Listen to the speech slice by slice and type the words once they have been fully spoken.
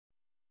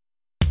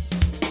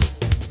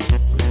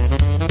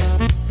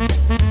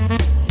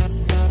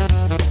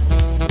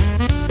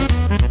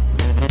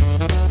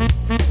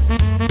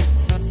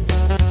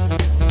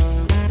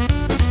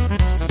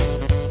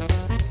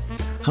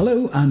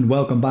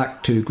welcome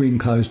back to Green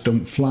Cows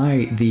Don't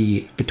Fly,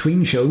 the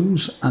Between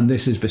shows, and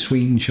this is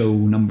Between show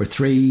number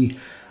 3.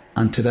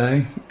 And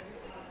today,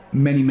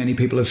 many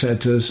people have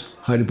said to us,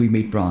 how did we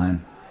meet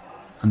Brian?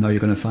 And now you're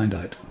going to find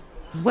out.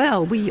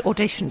 Well, we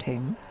auditioned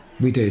him.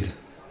 We did.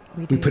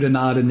 We put an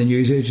ad in the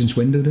newsagent's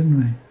window, didn't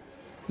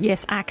we?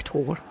 Yes,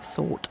 actor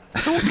sort.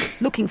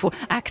 Looking for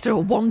actor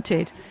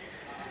wanted.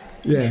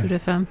 Yeah. We should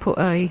have put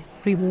a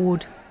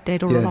reward,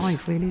 dead or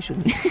alive, really,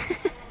 shouldn't we?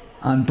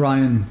 And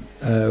Brian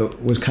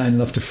was kind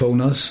enough to phone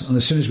us, and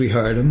as soon as we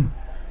heard him,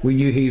 we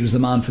knew he was the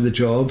man for the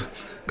job,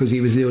 because he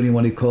was the only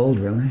one he called,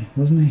 really,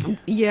 wasn't he?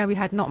 Yeah, we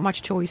had not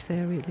much choice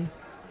there, really.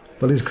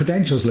 But his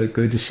credentials looked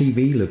good, his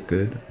CV looked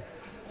good.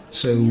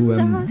 So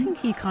I think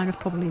he kind of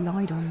probably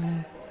lied on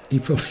there. He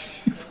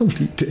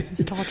probably did.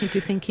 Starting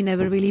to think he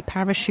never really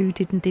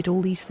parachuted and did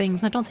all these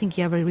things. And I don't think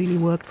he ever really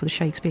worked for the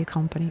Shakespeare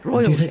Company,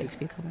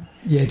 Shakespeare Company.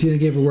 Yeah, do you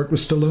think he ever worked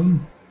with Stallone?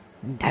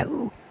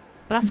 No.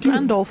 But that's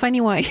Randolph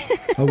anyway.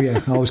 Oh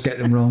yeah, I always get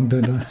them wrong,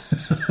 don't I?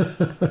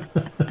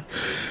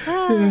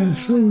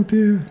 Yes, oh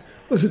dear.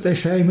 What's it they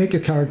say? Make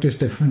your characters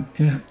different.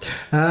 Yeah.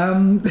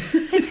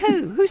 Says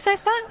who? Who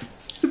says that?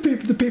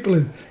 The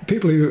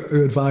people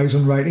who advise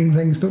on writing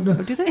things, don't they?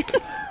 Oh, do they?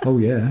 Oh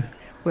yeah.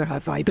 Where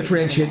have I been?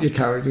 Differentiate your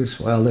characters.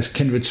 Well, there's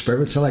kindred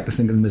spirits. I like to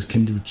think of them as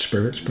kindred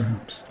spirits,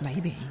 perhaps.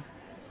 Maybe.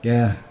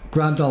 Yeah.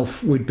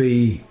 Randolph would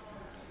be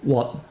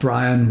what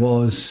Brian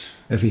was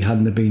if he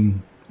hadn't have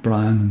been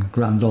Brian, and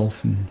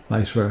Randolph, and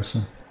vice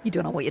versa. You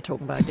don't know what you're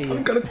talking about, do you?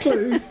 I've got a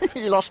clue.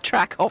 You lost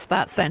track of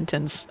that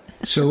sentence.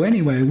 So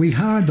anyway, we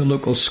hired the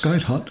local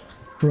scout hut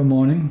for a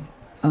morning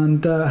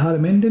and had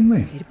him in, didn't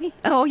we? Did we?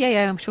 Oh,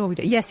 yeah, I'm sure we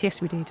did.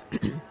 Yes, we did.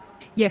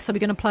 Yes, so we're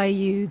going to play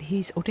you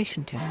his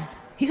audition tape.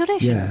 His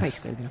audition? Yes.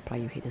 Basically, we're going to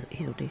play you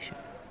his audition.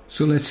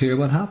 So let's hear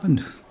what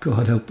happened.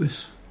 God help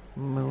us.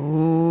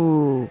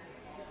 Ooh.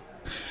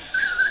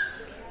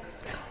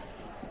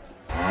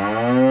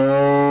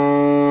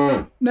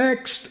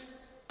 Next.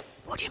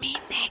 What do you mean,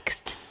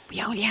 next?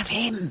 We only have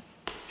him.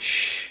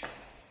 Shh.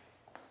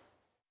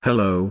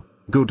 Hello,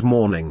 good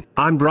morning.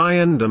 I'm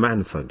Brian de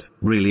Manford.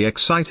 Really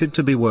excited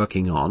to be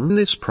working on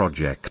this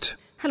project.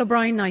 Hello,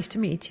 Brian. Nice to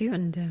meet you.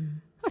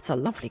 And that's a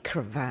lovely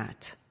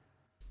cravat.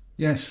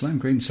 Yes, lime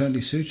green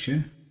certainly suits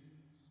you.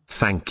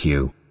 Thank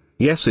you.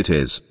 Yes, it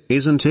is,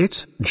 isn't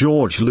it?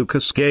 George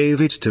Lucas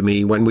gave it to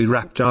me when we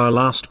wrapped our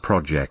last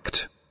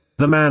project.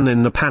 The man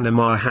in the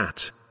Panama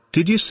hat.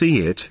 Did you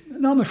see it?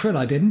 No, I'm afraid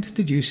I didn't.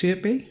 Did you see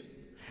it, B?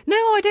 No,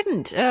 I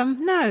didn't.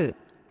 No.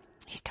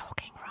 He's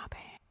talking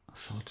rubbish. I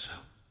thought so.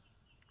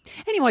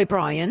 Anyway,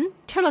 Brian,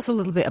 tell us a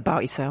little bit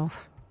about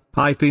yourself.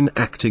 I've been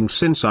acting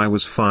since I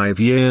was 5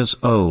 years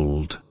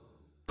old.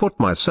 Put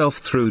myself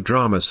through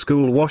drama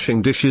school,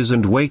 washing dishes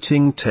and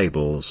waiting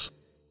tables.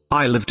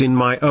 I lived in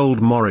my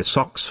old Morris,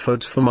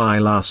 Oxford for my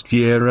last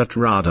year at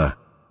RADA.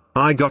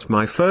 I got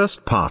my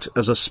first part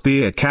as a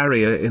spear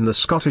carrier in the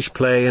Scottish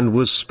play and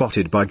was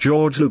spotted by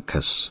George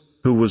Lucas,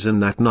 who was in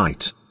that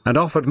night, and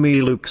offered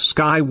me Luke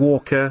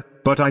Skywalker,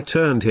 but I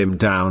turned him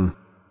down.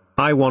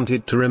 I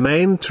wanted to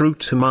remain true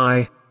to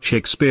my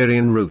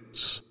Shakespearean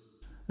roots.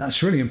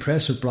 That's really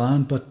impressive,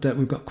 Brian, but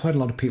we've got quite a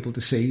lot of people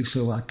to see,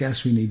 so I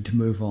guess we need to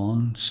move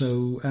on.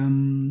 So,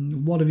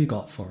 what have you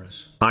got for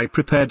us? I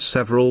prepared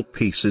several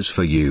pieces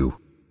for you.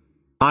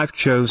 I've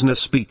chosen a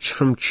speech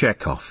from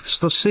Chekhov's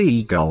The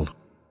Seagull.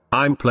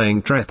 I'm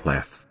playing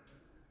Treplieff.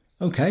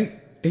 Okay,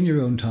 in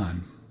your own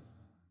time.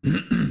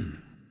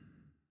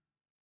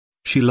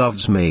 She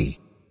loves me.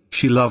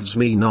 She loves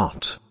me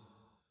not.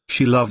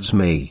 She loves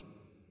me.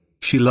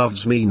 She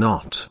loves me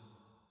not.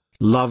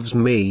 Loves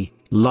me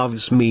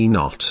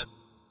not.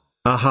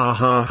 Ah ha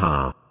ha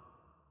ha.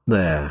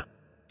 There.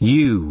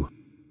 You.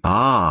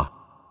 Ah.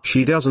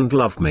 She doesn't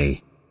love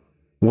me.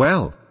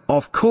 Well,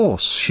 of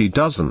course she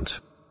doesn't.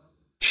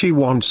 She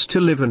wants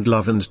to live and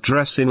love and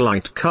dress in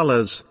light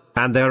colors,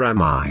 and there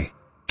am I,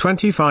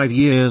 25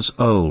 years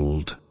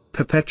old,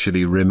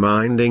 perpetually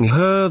reminding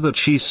her that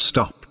she's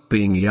stopped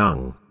being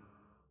young.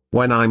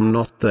 When I'm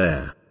not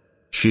there.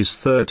 She's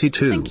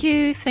 32.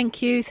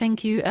 Thank you.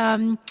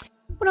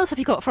 What else have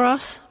you got for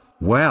us?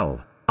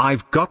 Well,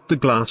 I've got The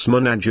Glass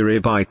Menagerie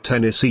by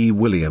Tennessee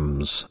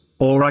Williams,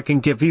 or I can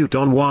give you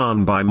Don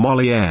Juan by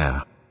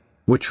Molière.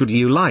 Which would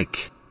you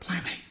like?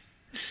 Blimey,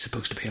 this is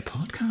supposed to be a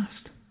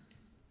podcast.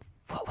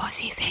 What was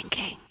he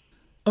thinking?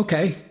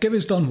 Okay, give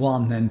us Don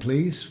Juan then,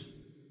 please.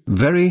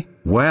 Very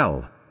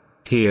well.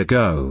 Here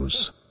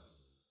goes.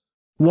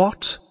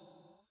 What?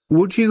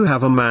 Would you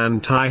have a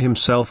man tie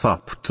himself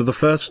up to the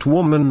first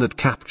woman that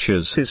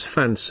captures his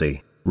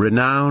fancy,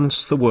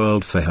 renounce the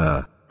world for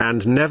her,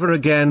 and never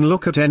again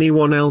look at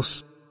anyone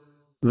else?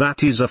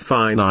 That is a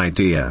fine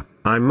idea,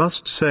 I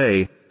must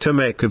say, to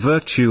make a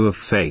virtue of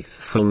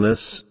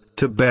faithfulness,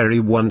 to bury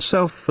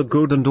oneself for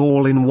good and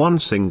all in one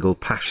single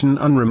passion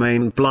and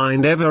remain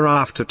blind ever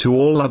after to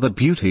all other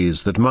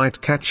beauties that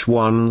might catch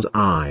one's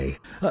eye.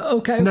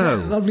 Okay, no.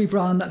 Lovely,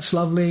 Brian, that's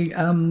lovely.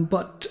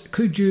 But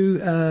could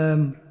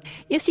you...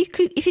 Yes, you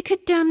could. If you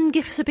could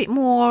give us a bit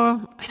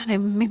more, I don't know,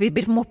 maybe a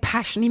bit more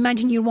passion.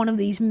 Imagine you're one of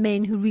these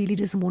men who really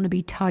doesn't want to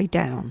be tied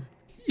down.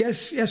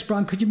 Yes,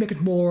 Brian. Could you make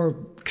it more?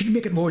 Could you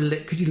make it more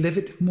lit? Could you live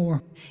it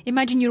more?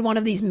 Imagine you're one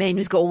of these men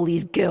who's got all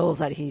these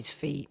girls at his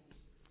feet.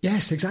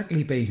 Yes,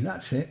 exactly, B.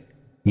 That's it.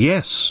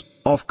 Yes,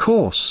 of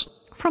course.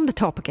 From the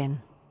top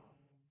again.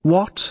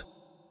 What?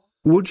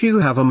 Would you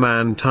have a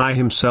man tie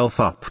himself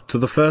up to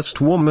the first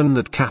woman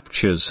that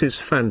captures his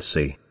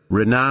fancy,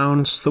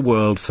 renounce the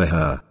world for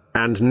her,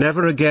 and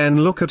never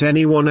again look at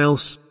anyone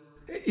else?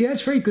 Yeah,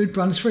 it's very good,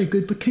 Brian. It's very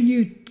good. But could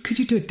you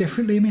do it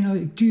differently? I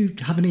mean, do you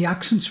have any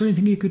accents or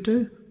anything you could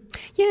do?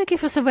 Yeah,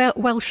 give us a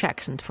Welsh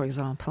accent, for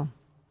example.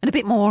 And a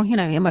bit more,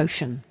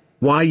 emotion.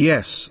 Why,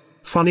 yes.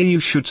 Funny you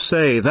should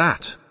say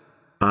that.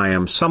 I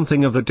am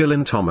something of a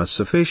Dylan Thomas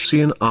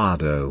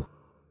aficionado.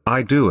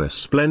 I do a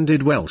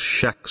splendid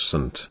Welsh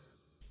accent.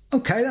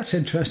 Okay, that's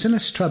interesting.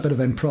 Let's try a bit of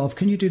improv.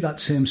 Can you do that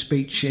same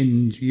speech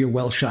in your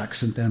Welsh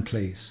accent then,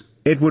 please?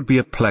 It would be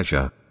a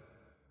pleasure.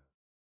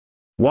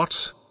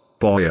 What,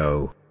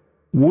 boyo?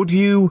 Would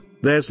you,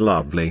 there's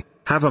lovely,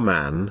 have a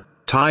man,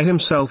 tie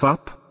himself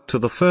up to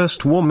the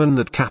first woman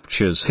that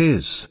captures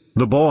his,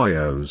 the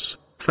boyo's,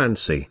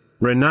 fancy,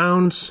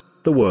 renounce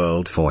the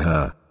world for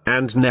her,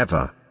 and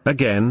never,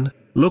 again,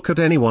 look at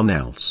anyone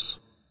else?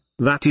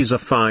 That is a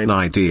fine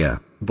idea,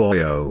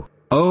 boyo.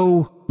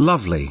 Oh,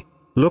 lovely.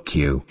 Look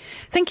you.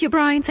 Thank you,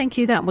 Brian. Thank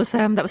you. That was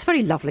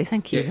very lovely.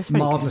 Thank you. Yeah, That's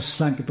very marvellous.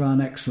 Thank you, Brian.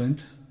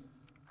 Excellent.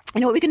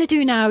 You know what we're going to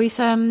do now is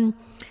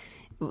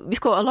we've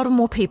got a lot of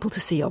more people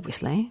to see,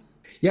 obviously.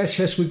 Yes,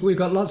 we've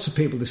got lots of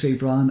people to see,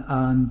 Brian,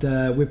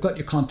 and we've got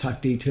your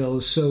contact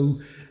details,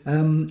 so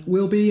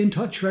we'll be in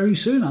touch very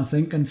soon, I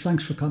think, and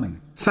thanks for coming.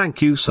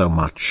 Thank you so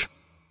much.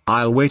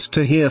 I'll wait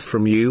to hear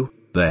from you,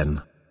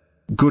 then.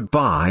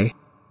 Goodbye.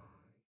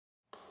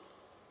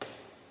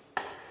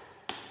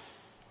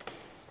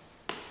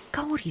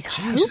 God, he's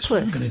Jesus, hopeless.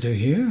 what am I going to do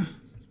here?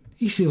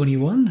 He's the only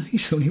one.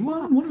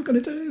 What am I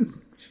going to do?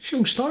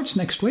 Show starts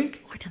next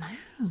week. I don't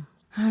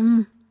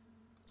know.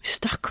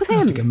 Stuck with We'll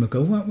have him. to give him a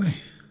go, won't we?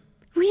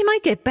 Well, he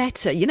might get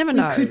better. You never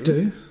know. We could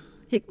do.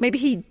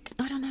 Maybe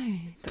I don't know.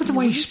 But the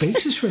way he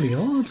speaks is really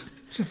odd.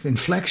 It's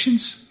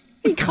inflections.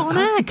 He can't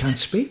He act. can't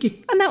speak.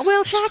 And that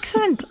Welsh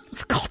accent.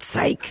 For God's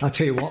sake. I'll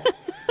tell you what.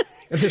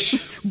 If this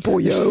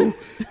Boyo.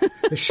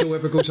 this show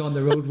ever goes on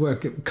the road where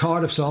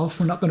Cardiff's off,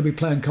 we're not going to be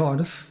playing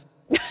Cardiff.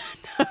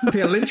 There'll be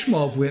a lynch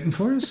mob waiting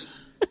for us.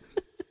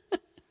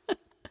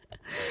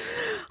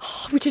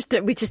 We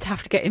just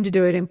have to get him to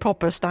do it in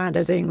proper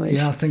standard English.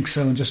 Yeah, I think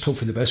so, and just hope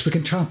for the best. We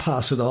can try and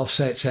pass it off,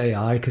 say it's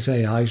AI, because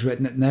AI's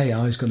written it, and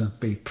AI's going to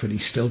be pretty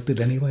stilted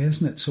anyway,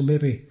 isn't it? So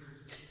maybe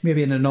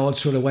in an odd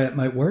sort of way it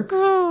might work.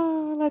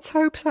 Oh, let's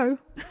hope so.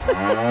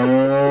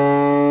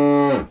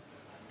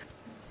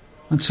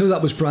 And so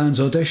that was Brian's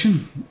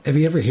audition. If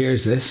he ever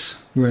hears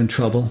this, we're in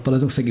trouble, but I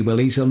don't think he will.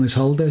 He's on his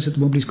holidays at the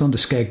moment. He's gone to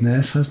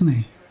Skegness, hasn't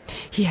he?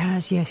 He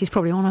has, yes. He's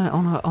probably on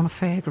a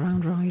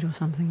fairground ride or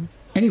something.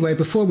 Anyway,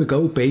 before we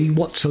go, B,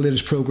 what's the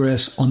latest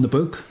progress on the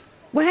book?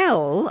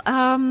 Well,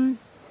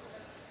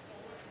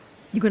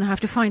 you're going to have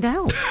to find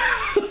out.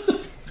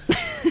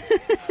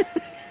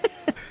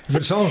 If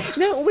it's all...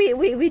 No,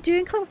 we're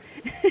doing...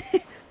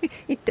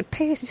 It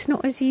appears it's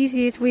not as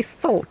easy as we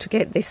thought to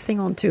get this thing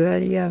onto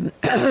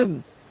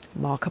a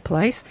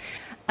marketplace.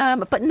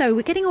 But no,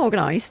 we're getting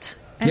organised.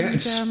 Yeah,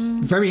 it's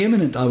very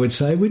imminent, I would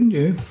say, wouldn't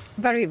you?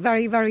 Very,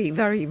 very, very,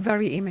 very,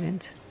 very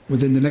imminent.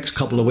 Within the next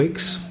couple of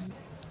weeks.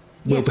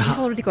 Yeah, we've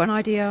already got an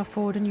idea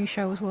for the new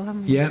show as well,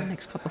 haven't we? Yeah. For the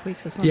next couple of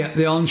weeks as well. Yeah,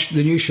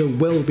 the new show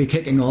will be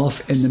kicking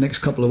off in the next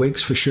couple of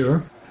weeks for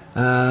sure.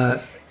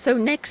 So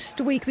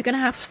next week we're going to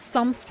have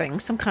some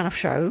kind of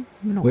show.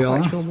 We're not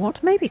quite sure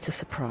what. Maybe it's a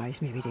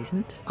surprise, maybe it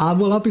isn't.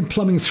 Well, I've been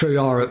plumbing through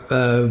our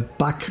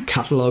back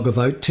catalogue of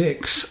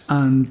outtakes,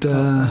 and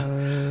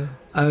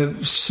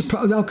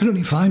I could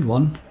only find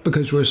one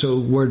because we're so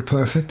word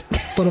perfect.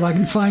 But if I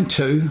can find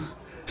two,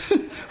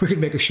 we could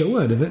make a show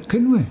out of it,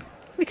 couldn't we?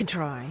 We can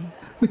try.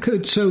 We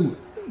could. So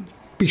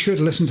be sure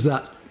to listen to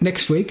that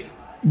next week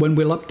when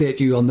we'll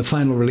update you on the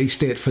final release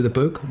date for the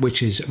book,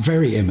 which is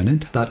very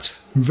imminent.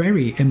 That's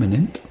very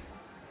imminent.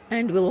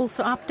 And we'll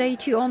also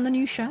update you on the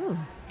new show,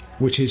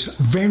 which is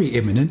very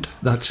imminent.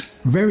 That's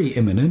very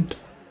imminent.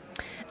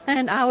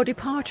 And our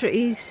departure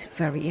is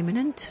very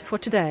imminent for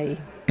today.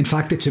 In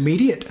fact, it's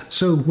immediate.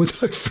 So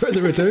without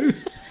further ado,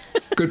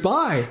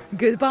 goodbye.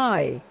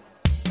 Goodbye.